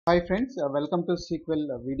Hi friends, welcome to SQL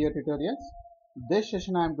video tutorials. This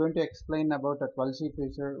session I am going to explain about a 12c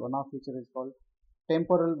feature. One of feature is called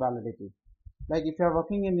temporal validity. Like if you are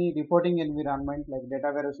working in the reporting environment like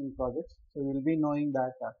data warehousing projects, so you will be knowing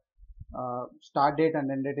that start date and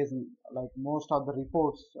end date is like most of the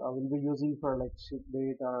reports will be using for like ship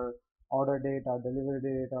date or order date or delivery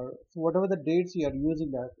date or so whatever the dates you are using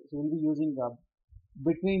that, so we'll be using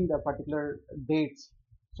between the particular dates.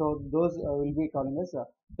 So those will be calling as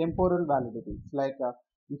temporal validity. It's like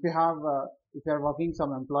if you are working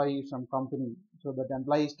some employee, some company, so that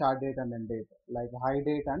employee start date and end date, like high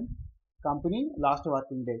date and company last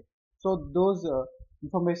working day. So those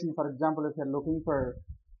information, for example, if you are looking for,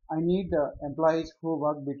 I need employees who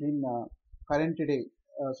work between current day,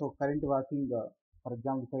 so current working, for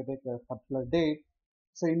example, if I take a particular date,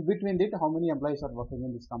 so in between it, how many employees are working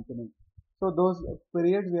in this company. So those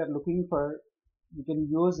periods we are looking for, we can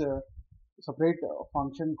use a separate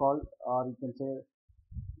function called, or you can say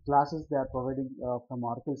classes they are providing from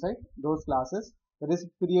Oracle side. Those classes, that is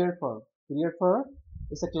period for. Period for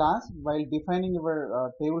is a class. While defining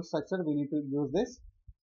our table structure, we need to use this,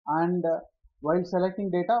 and while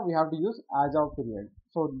selecting data, we have to use as of period.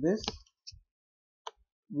 So this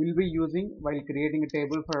will be using while creating a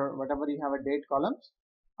table for whatever you have a date columns,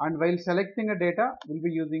 and while selecting a data will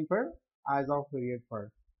be using for as of period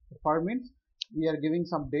for. For means we are giving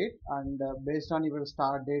some date, and based on your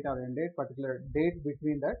start date or end date, particular date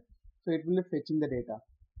between that, so it will be fetching the data.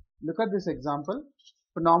 Look at this example.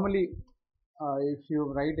 So normally if you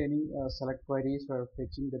write any select queries for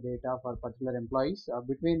fetching the data for particular employees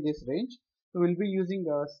between this range, so we'll be using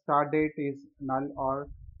start date is null or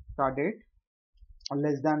start date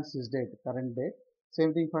less than sys date current date.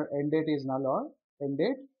 Same thing for end date is null or end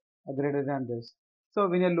date greater than this. So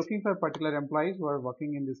when you're looking for particular employees who are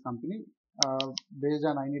working in this company, based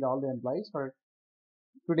on I need all the employees for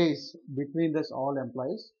today's between this all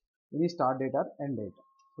employees, any start date or end date.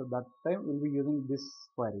 So that time we'll be using this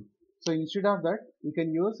query. So instead of that, you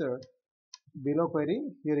can use below query.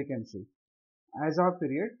 Here you can see as of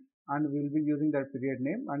period, and we'll be using that period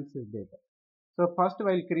name and sys data. So first,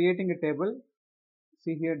 while creating a table,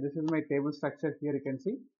 see here, this is my table structure. Here you can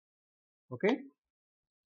see, okay,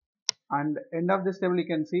 and end of this table you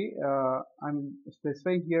can see I'm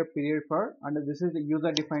specifying here period for, and this is the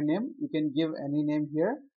user defined name. You can give any name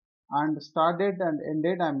here, and start date and end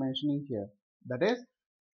date I'm mentioning here, that is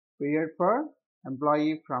period for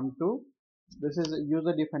employee from to. This is a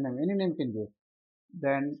user defined name, any name can give.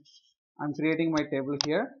 Then I'm creating my table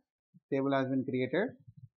here. Table has been created,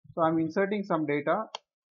 so I'm inserting some data.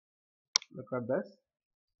 Look at this,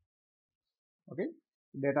 okay,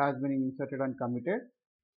 data has been inserted and committed.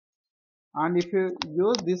 And if you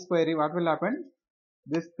use this query, what will happen?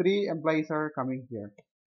 These three employees are coming here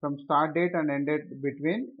from start date and end date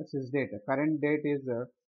between sys date. Current date is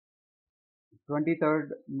 23rd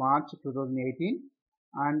March 2018,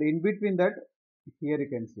 and in between that, here you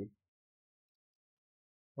can see,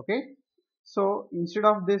 okay. So instead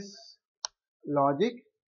of this logic,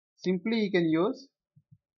 simply you can use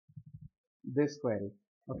this query,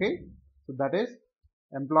 okay. So that is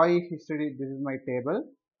employee history. This is my table,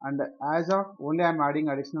 and as of only I'm adding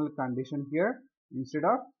additional condition here. Instead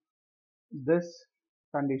of this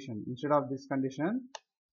condition,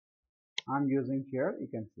 I'm using here, you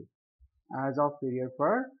can see as of period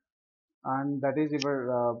for, and that is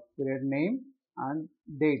your period name and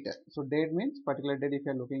date. So date means particular date if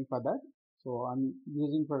you are looking for that. So I'm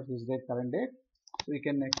using for this date current date, so you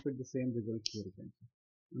can expect the same result here. You can see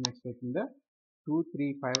I'm expecting the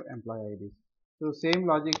 235 employee IDs. So same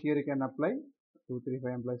logic here you can apply.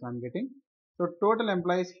 235 employees I'm getting. So total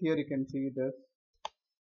employees here you can see this.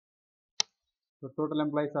 So total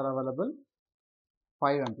employees are available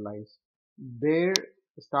 5 employees. Their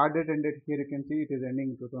start date and date here you can see it is ending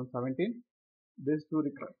in 2017. These two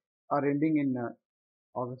are ending in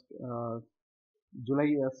August,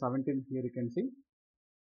 July 17 here you can see,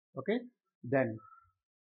 okay. Then,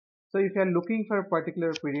 so if you are looking for a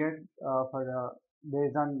particular period for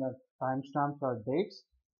based on the timestamps or dates,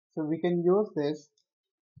 so we can use this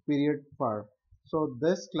period for. So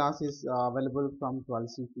this class is available from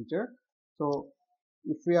 12c feature. So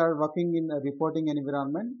if we are working in a reporting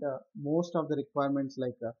environment, most of the requirements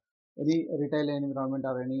like any retail environment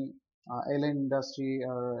or any airline industry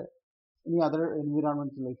or any other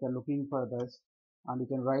environment, like you're looking for this, and you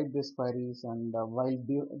can write these queries, and while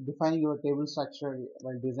defining your table structure,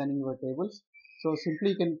 while designing your tables, so simply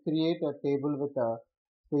you can create a table with a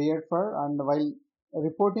period for, and while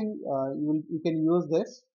reporting you can use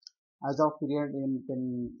this as of period. You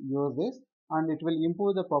can use this, and it will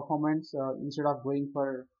improve the performance instead of going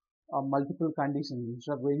for multiple conditions.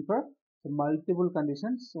 Instead of going for multiple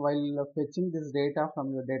conditions while fetching this data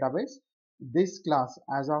from your database, this class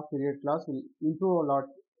as of period class will improve a lot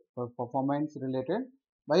for performance related.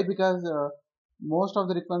 Why? Because most of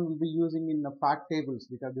the requirement will be using in the fact tables,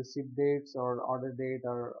 because the ship dates or order date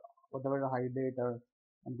or whatever the hire date or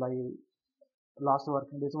employee last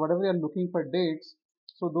working days, whatever you are looking for dates.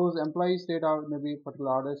 So those employees data or maybe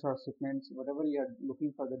particular orders or shipments, whatever you are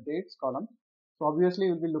looking for the dates column. So obviously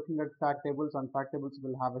you'll be looking at fact tables, and fact tables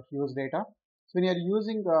will have a huge data. So when you are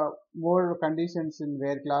using more conditions in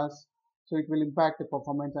where class, so it will impact the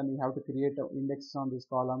performance, and you have to create indexes on these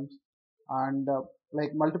columns, and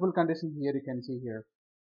like multiple conditions here you can see here.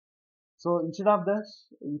 So instead of this,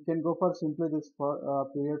 you can go for simply this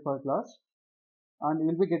period per class, and you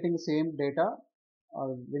will be getting the same data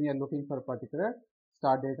when you are looking for a particular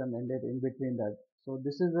start date and end date in between that. So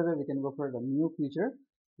this is where we can go for the new feature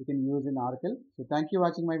we can use in Oracle. So thank you for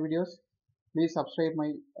watching my videos. Please subscribe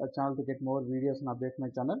my channel to get more videos and update my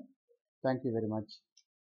channel. Thank you very much.